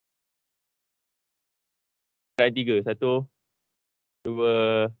Slide 3. 1,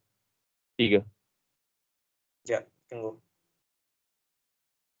 2, 3. Ya, tunggu.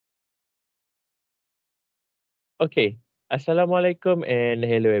 Okay. Assalamualaikum and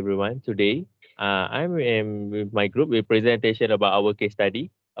hello everyone. Today, I'm with my group with presentation about our case study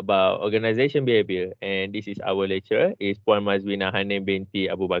about organization behavior. And this is our lecturer, is Puan Mazwina Hanim binti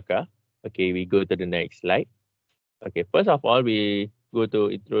Abu Bakar. Okay, we go to the next slide. Okay, first of all, we go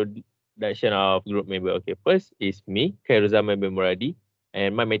to introduction of group member. Okay, first is me, KHAIRUZZAMAN bin MURADI,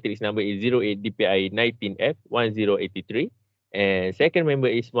 and my matrix number is 08 DPI 19F 1083. And second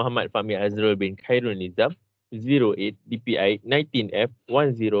member is Muhammad FAHMI AZRUL bin KHAIRUL NIZAM 08 DPI 19F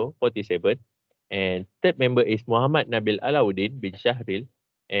 1047. And third member is Muhammad NABIL ALAUDDIN bin SHAHRIL,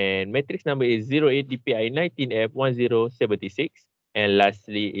 and matrix number is 08 DPI 19F 1076. And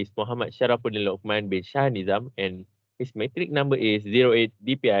lastly is Muhammad Sharafuddin LUQMAN bin SHAHANIZAM, and his matric number is 08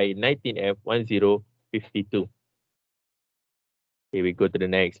 DPI 19F 1052. Okay, we go to the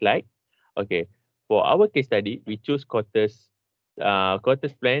next slide. Okay, for our case study, we choose quarters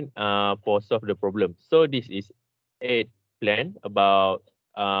plan for solve the problem. So this is 8 plan about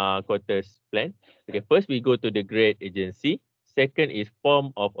quarters plan. Okay, first we go to the great agency. Second is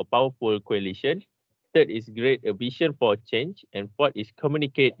form of a powerful coalition. Third is create a vision for change, and fourth is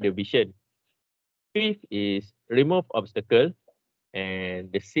communicate the vision. Fifth is remove obstacle,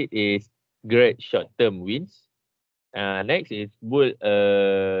 and the sixth is great short-term wins. Next is build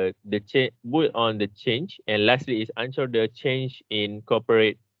build on the change, and lastly is ensure the change in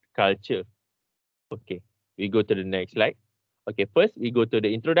corporate culture. Okay, we go to the next slide. Okay, first we go to the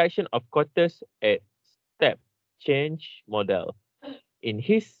introduction of Kotter's at step change model. In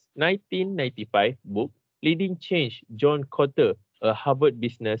his 1995 book, Leading Change, John Kotter, a Harvard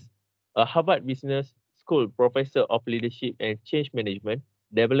Business School professor of leadership and change management,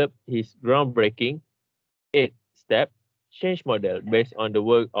 developed his groundbreaking 8-step change model based on the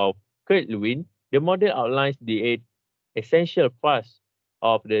work of Kurt Lewin. The model outlines the 8 essential parts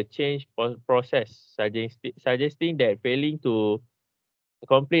of the change process, suggesting that failing to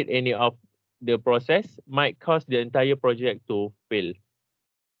complete any of the process might cause the entire project to fail.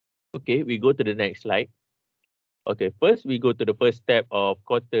 Okay, we go to the next slide. Okay, first we go to the first step of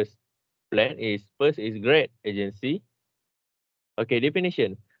Kotter's plan is first is great agency. Okay,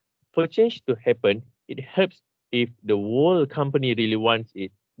 definition. For change to happen, it helps if the whole company really wants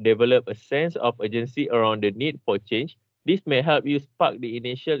it. Develop a sense of agency around the need for change. This may help you spark the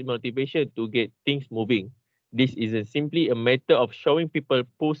initial motivation to get things moving. This isn't simply a matter of showing people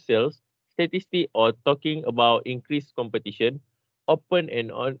push sales, statistics, or talking about increased competition. Open,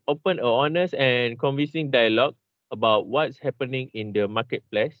 honest, and convincing dialogue about what's happening in the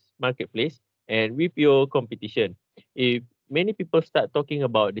marketplace, and with your competition. If many people start talking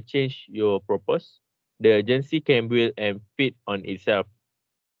about the change you propose, the agency can build and feed on itself.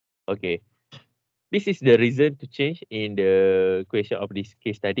 Okay, this is the reason to change in the question of this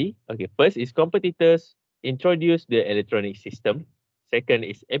case study. Okay, first is competitors introduce the electronic system. Second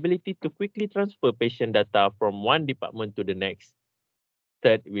is ability to quickly transfer patient data from one department to the next.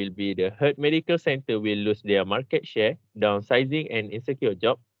 Third will be the herd medical center will lose their market share, downsizing and insecure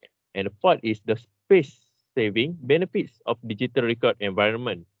job. And fourth is the space saving benefits of digital record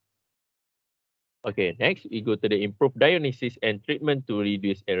environment. Okay, next we go to the improved diagnosis and treatment to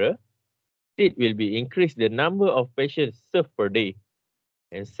reduce error. It will be increase the number of patients served per day.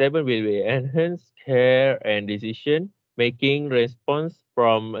 And 7 will be enhanced care and decision making response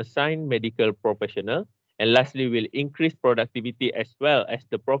from assigned medical professional. And lastly, will increase productivity as well as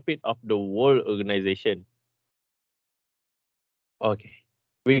the profit of the whole organization. Okay,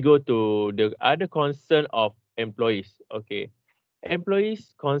 we go to the other concern of employees. Okay,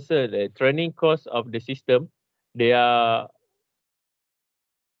 employees concern the training cost of the system. They are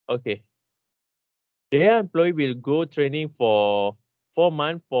okay. Their employee will go training for 4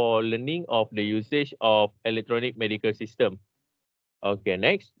 months for learning of the usage of electronic medical system. Okay,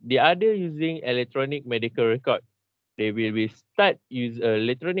 next, the other using electronic medical record. They will be start use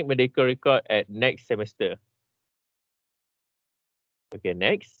electronic medical record at next semester. Okay,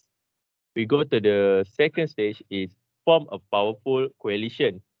 next, we go to the second stage is form a powerful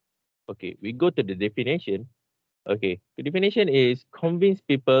coalition. Okay, we go to the definition. Okay, the definition is convince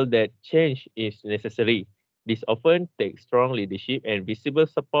people that change is necessary. This often takes strong leadership and visible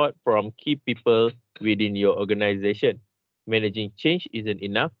support from key people within your organization. Managing change isn't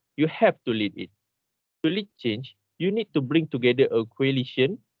enough. You have to lead it. To lead change, you need to bring together a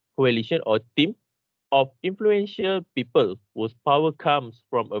coalition or team of influential people whose power comes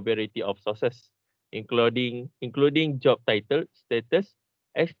from a variety of sources, including job title, status,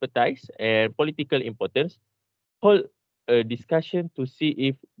 expertise, and political importance. hold a discussion to see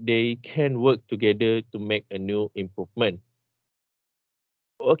if they can work together to make a new improvement.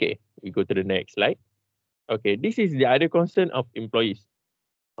 Okay, we go to the next slide. Okay, this is the other concern of employees.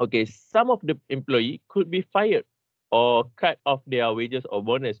 Okay, some of the employee could be fired or cut off their wages or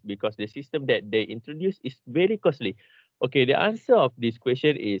bonus because the system that they introduce is very costly. Okay, the answer of this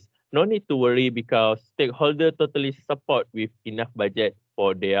question is no need to worry because stakeholder totally support with enough budget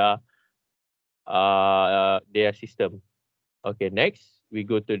for their system. Okay, next we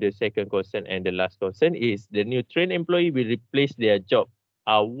go to the second concern, and the last concern is the new trained employee will replace their job.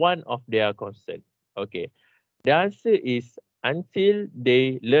 One of their concern. Okay, the answer is until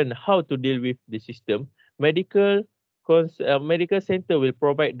they learn how to deal with the system, medical center will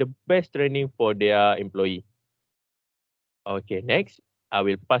provide the best training for their employee. Okay, next I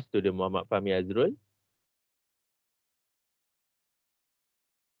will pass to the Muhammad Fahmi Azrul.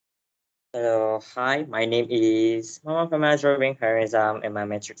 Hello, hi. My name is Mama from AZRUL KHAIRUZZAMAN, and my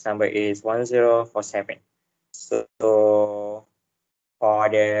matrix number is 1047. So for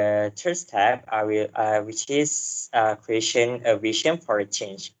the third step, I will which is creation a vision for a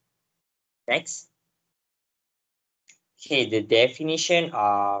change. Next. Okay, the definition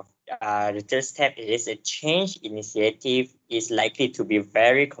of the third step is a change initiative is likely to be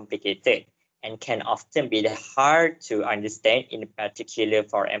very complicated and can often be hard to understand, in particular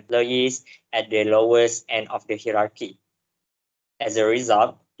for employees at the lowest end of the hierarchy. As a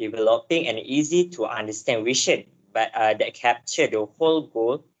result, developing an easy to understand vision that capture the whole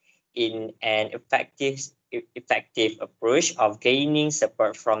goal in an effective approach of gaining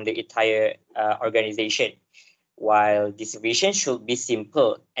support from the entire organization. While this vision should be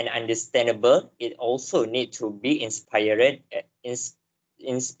simple and understandable, it also needs to be inspirational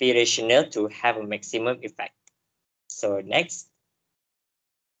to have a maximum effect. So next.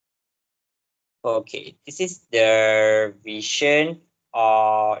 Okay, this is the vision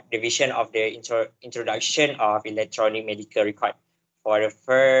of the introduction of electronic medical record. For the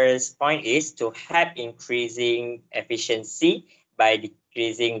first point is to have increasing efficiency by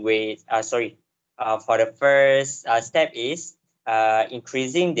decreasing weight. For the first step is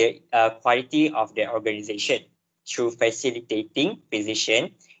increasing the quality of the organization through facilitating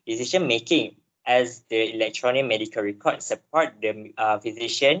physician decision making, as the electronic medical record support the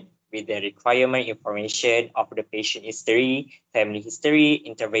physician with the requirement information of the patient history, family history,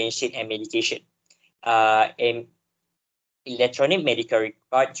 intervention, and medication. And electronic medical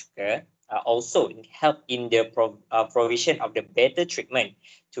record juga also help in the provision of the better treatment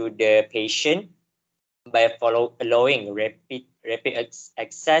to the patient by allowing rapid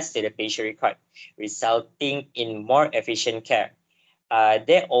access to the patient record, resulting in more efficient care.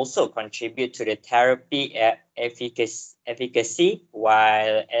 They also contribute to the therapy efficacy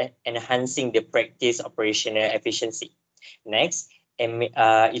while enhancing the practice operational efficiency. Next,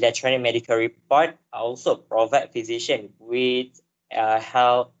 electronic medical report also provide physician with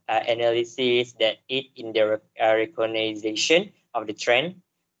health analysis that aid in the recognition of the trend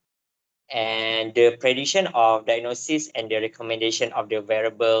and the prediction of diagnosis and the recommendation of the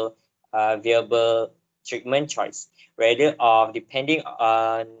viable treatment choice. Rather of depending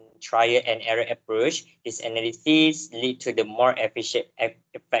on trial and error approach, this analysis lead to the more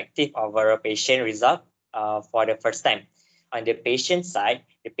effective overall patient result for the first time. On the patient side,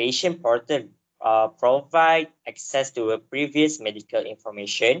 the patient portal provide access to a previous medical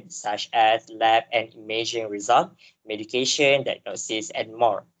information such as lab and imaging result, medication, diagnosis, and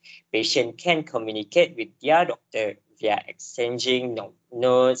more. Patient can communicate with their doctor via exchanging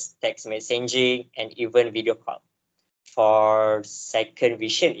notes, text messaging, and even video call. For second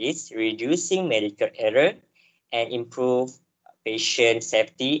vision is reducing medical error and improve patient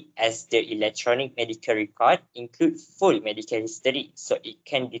safety, as the electronic medical record include full medical history, so it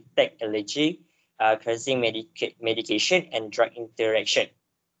can detect allergic, causing medication and drug interaction.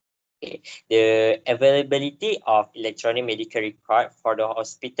 Okay. The availability of electronic medical record for the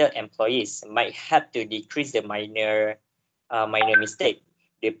hospital employees might help to decrease the minor mistake.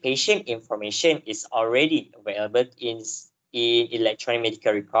 The patient information is already available in electronic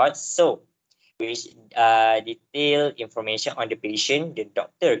medical records, so which detailed information on the patient, the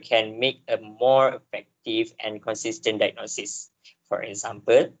doctor can make a more effective and consistent diagnosis. For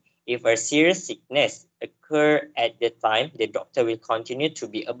example, if a serious sickness occur at the time, the doctor will continue to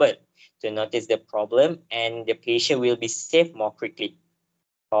be able to notice the problem and the patient will be saved more quickly.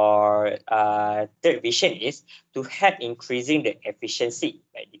 Or third vision is to help increasing the efficiency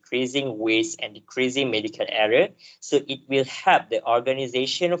by decreasing waste and decreasing medical error, so it will help the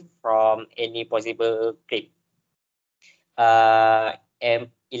organization from any possible claim. Uh,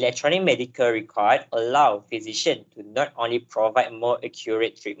 electronic medical record allow physician to not only provide more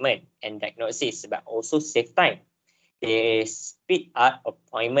accurate treatment and diagnosis, but also save time. They speed up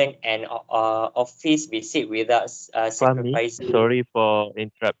appointment and office visit without Fahmi, sacrificing. sorry for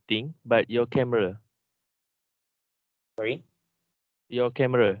interrupting, but Sorry. your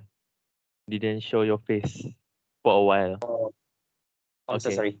camera didn't show your face for a while. Oh, I'm so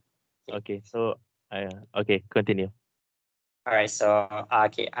Okay, sorry. Okay. okay, so, okay, continue. All right, so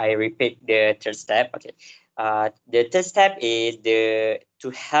okay, I repeat the third step. Okay, the third step is the to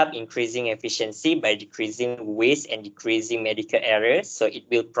help increasing efficiency by decreasing waste and decreasing medical errors. So it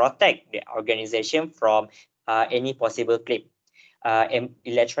will protect the organization from any possible claim.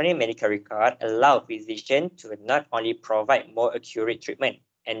 Electronic medical record allow physicians to not only provide more accurate treatment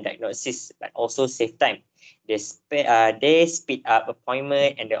and diagnosis, but also save time. They speed up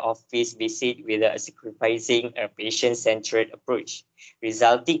appointment and the office visit without sacrificing a patient-centered approach,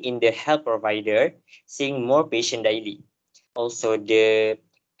 resulting in the health provider seeing more patient daily. Also, uh,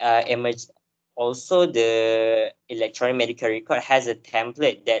 emerg- the electronic medical record has a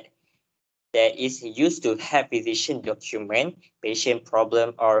template that is used to help physician document patient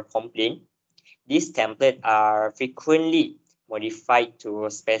problem or complaint. These templates are frequently modified to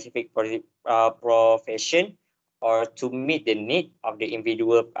a specific profession or to meet the need of the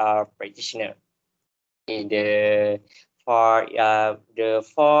individual practitioner. In the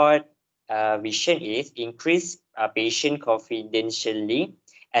fourth vision is increase patient confidentially,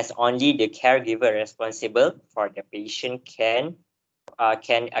 as only the caregiver responsible for the patient can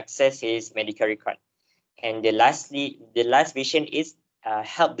access his medical record. And the last vision is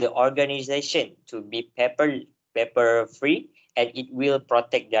help the organization to be paper free, and it will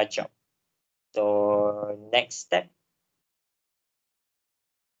protect their job. So next step.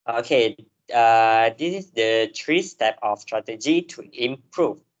 Okay, this is the three step of strategy to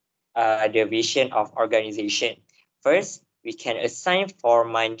improve the vision of organization. First, we can assign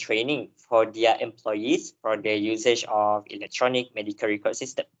foreman training for their employees for their usage of electronic medical record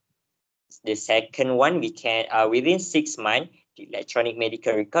system. The second one, we can within 6 months, the electronic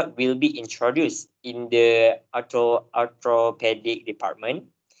medical record will be introduced in the orthopedic department.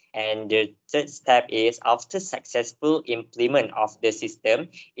 And the third step is after successful implement of the system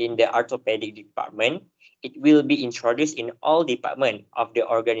in the orthopedic department, it will be introduced in all departments of the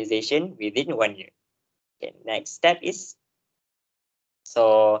organization within 1 year. Okay, next step is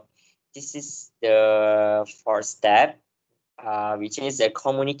so this is the fourth step, which is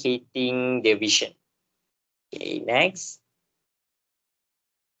communicating the vision. Okay, next.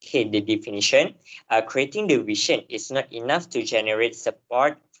 Okay, the definition. Creating the vision is not enough to generate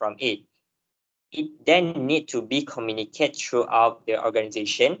support from it. It then need to be communicated throughout the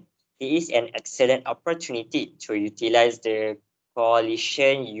organization. It is an excellent opportunity to utilize the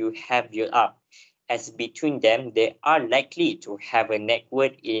coalition you have built up. As between them, they are likely to have a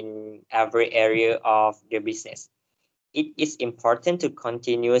network in every area of the business. It is important to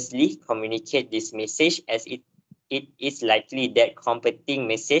continuously communicate this message, as it is likely that competing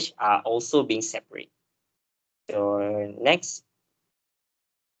messages are also being separated. So next,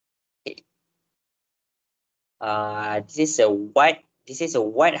 this is a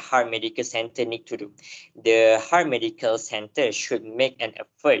what heart medical center need to do. The heart medical center should make an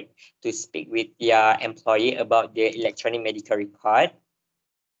effort to speak with their employee about their electronic medical record.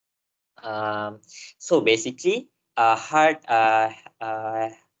 Um, so basically, heart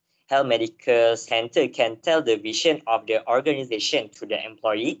health medical center can tell the vision of the organization to the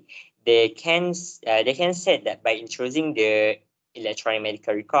employee. They can say that by introducing the electronic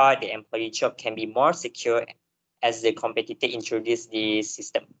medical record, the employee job can be more secure as the competitor introduce the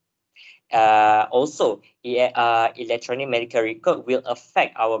system. Also, electronic medical record will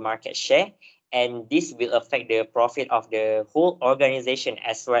affect our market share, and this will affect the profit of the whole organization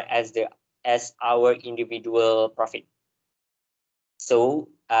as well as the as our individual profit. So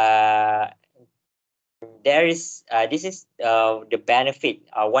there is this is the benefit,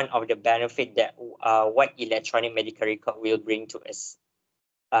 one of the benefit that what electronic medical record will bring to us.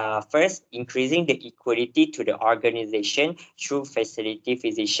 First, increasing the equality to the organization through facility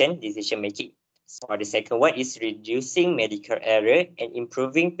physician decision making. So the second one is reducing medical error and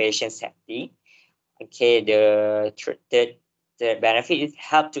improving patient safety. Okay, the benefit is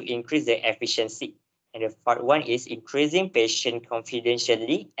help to increase the efficiency. And the fourth one is increasing patient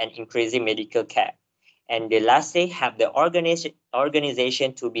confidentially and increasing medical care. And the last thing, have the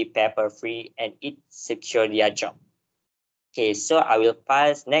organization to be paper free and it secure their job. Okay, so I will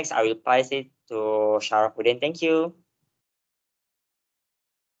pass it to Sharafuddin. Thank you.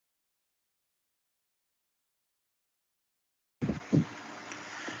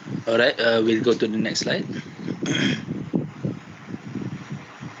 All right, we'll go to the next slide.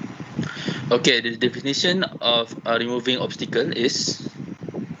 Okay, the definition of removing obstacle is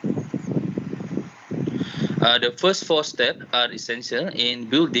the first four steps are essential in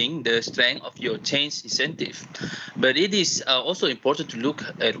building the strength of your change incentive, but it is also important to look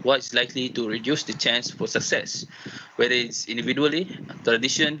at what is likely to reduce the chance for success, whether it's individually,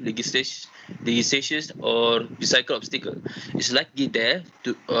 tradition, legislation, or physical obstacle. It's likely there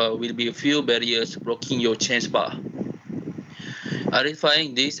will be a few barriers blocking your change path.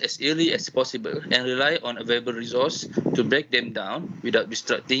 Identifying these as early as possible and rely on available resource to break them down without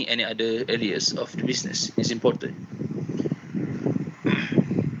distracting any other areas of the business is important.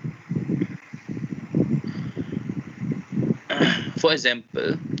 For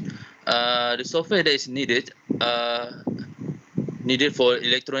example, the software that is needed for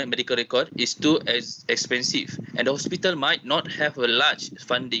electronic medical record is too expensive, and the hospital might not have a large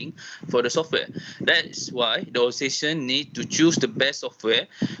funding for the software. That is why the organization need to choose the best software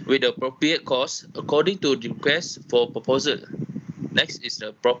with the appropriate cost according to the request for proposal. Next is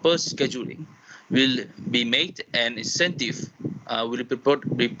the proper scheduling will be made, and incentive will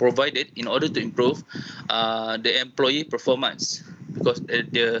be provided in order to improve the employee performance, because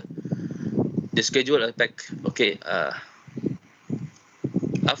the schedule attack. Okay.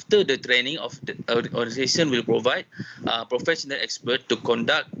 After the training of the organization will provide professional expert to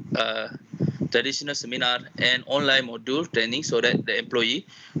conduct traditional seminar and online module training so that the employee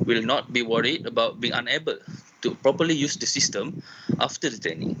will not be worried about being unable to properly use the system after the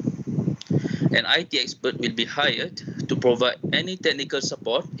training. An IT expert will be hired to provide any technical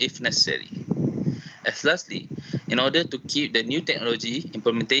support if necessary. As lastly, in order to keep the new technology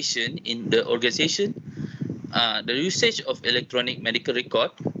implementation in the organization, the usage of electronic medical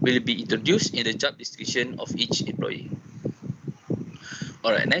record will be introduced in the job description of each employee.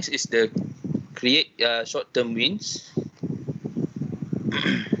 All right, next is the create short-term wins.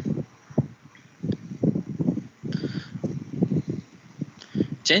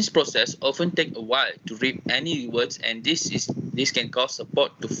 Change process often take a while to reap any rewards, and this can cause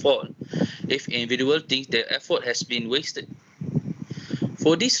support to fall if individual think their effort has been wasted.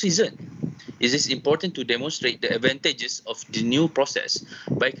 For this reason, it is important to demonstrate the advantages of the new process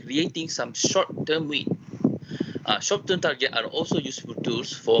by creating some short-term win. Short-term targets are also useful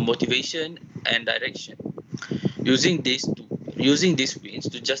tools for motivation and direction. Using these wins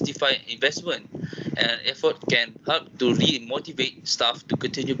to justify investment and effort can help to re-motivate staff to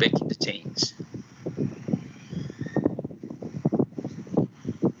continue backing the change.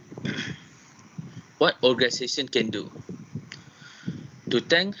 What organization can do to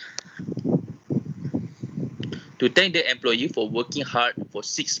thank the employee for working hard for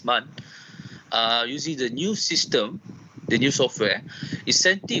 6 months using the new system, the new software.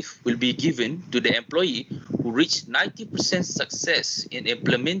 Incentive will be given to the employee who reach 90% success in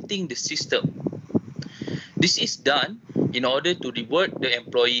implementing the system. This is done in order to reward the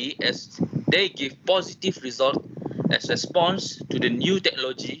employee as they give positive result as response to the new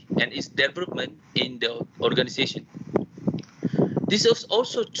technology and its development in the organization. This is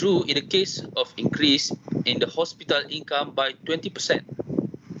also true in the case of increase in the hospital income by 20%.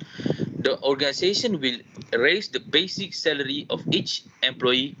 The organization will raise the basic salary of each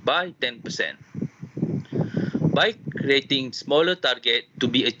employee by 10%. By creating smaller targets to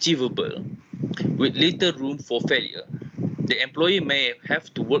be achievable with little room for failure, the employee may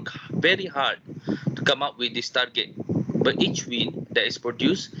have to work very hard to come up with this target, but each win that is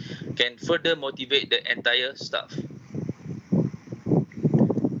produced can further motivate the entire staff.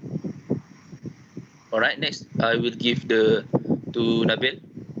 All right, next I will give to Nabil.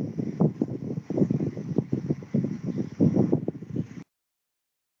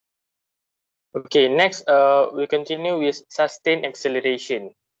 Okay, next we continue with sustained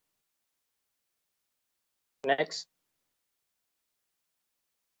acceleration. Next.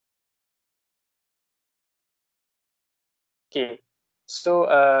 Okay, so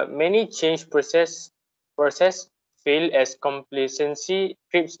many change process fail as complacency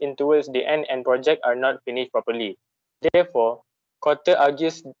creeps in towards the end and projects are not finished properly. Therefore, Cotter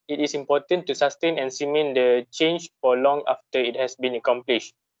argues it is important to sustain and cement the change for long after it has been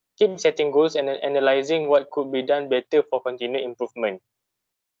accomplished. Keep setting goals and analyzing what could be done better for continued improvement.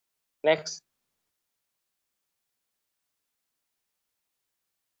 Next.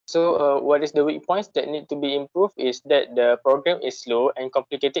 So what is the weak points that need to be improved is that the program is slow and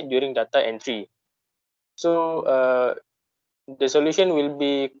complicated during data entry. So the solution will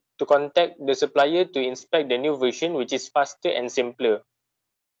be to contact the supplier to inspect the new version, which is faster and simpler.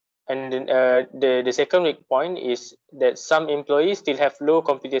 And then, the second weak point is that some employees still have low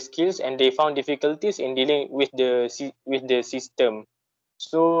computer skills and they found difficulties in dealing with the system.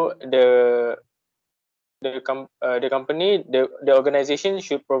 So the company, the organization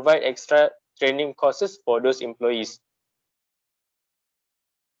should provide extra training courses for those employees.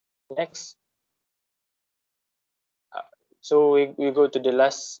 Next. So we go to the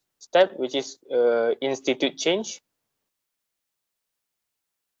last step, which is institute change.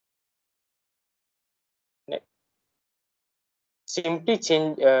 Next. Simply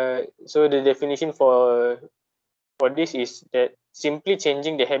change. So the definition for this is that simply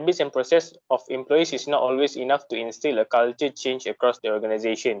changing the habits and process of employees is not always enough to instill a culture change across the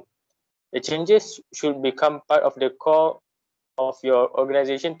organization. The changes should become part of the core of your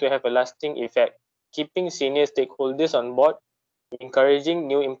organization to have a lasting effect. Keeping senior stakeholders on board, encouraging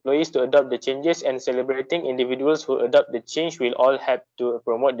new employees to adopt the changes, and celebrating individuals who adopt the change will all help to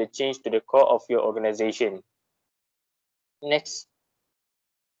promote the change to the core of your organization. Next.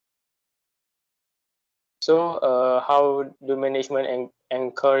 So, how do management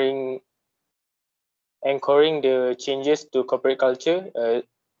anchoring the changes to corporate culture?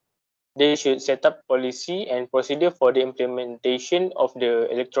 They should set up policy and procedure for the implementation of the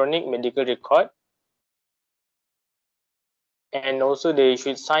electronic medical record. And also they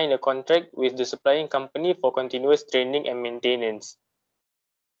should sign a contract with the supplying company for continuous training and maintenance.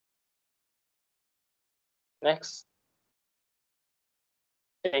 Next.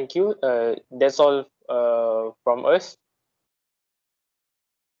 Thank you. That's all from us.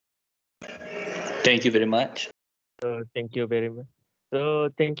 Thank you very much. So thank you very much. So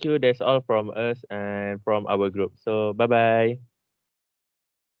thank you. That's all from us and from our group. So bye bye.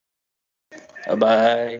 Bye bye.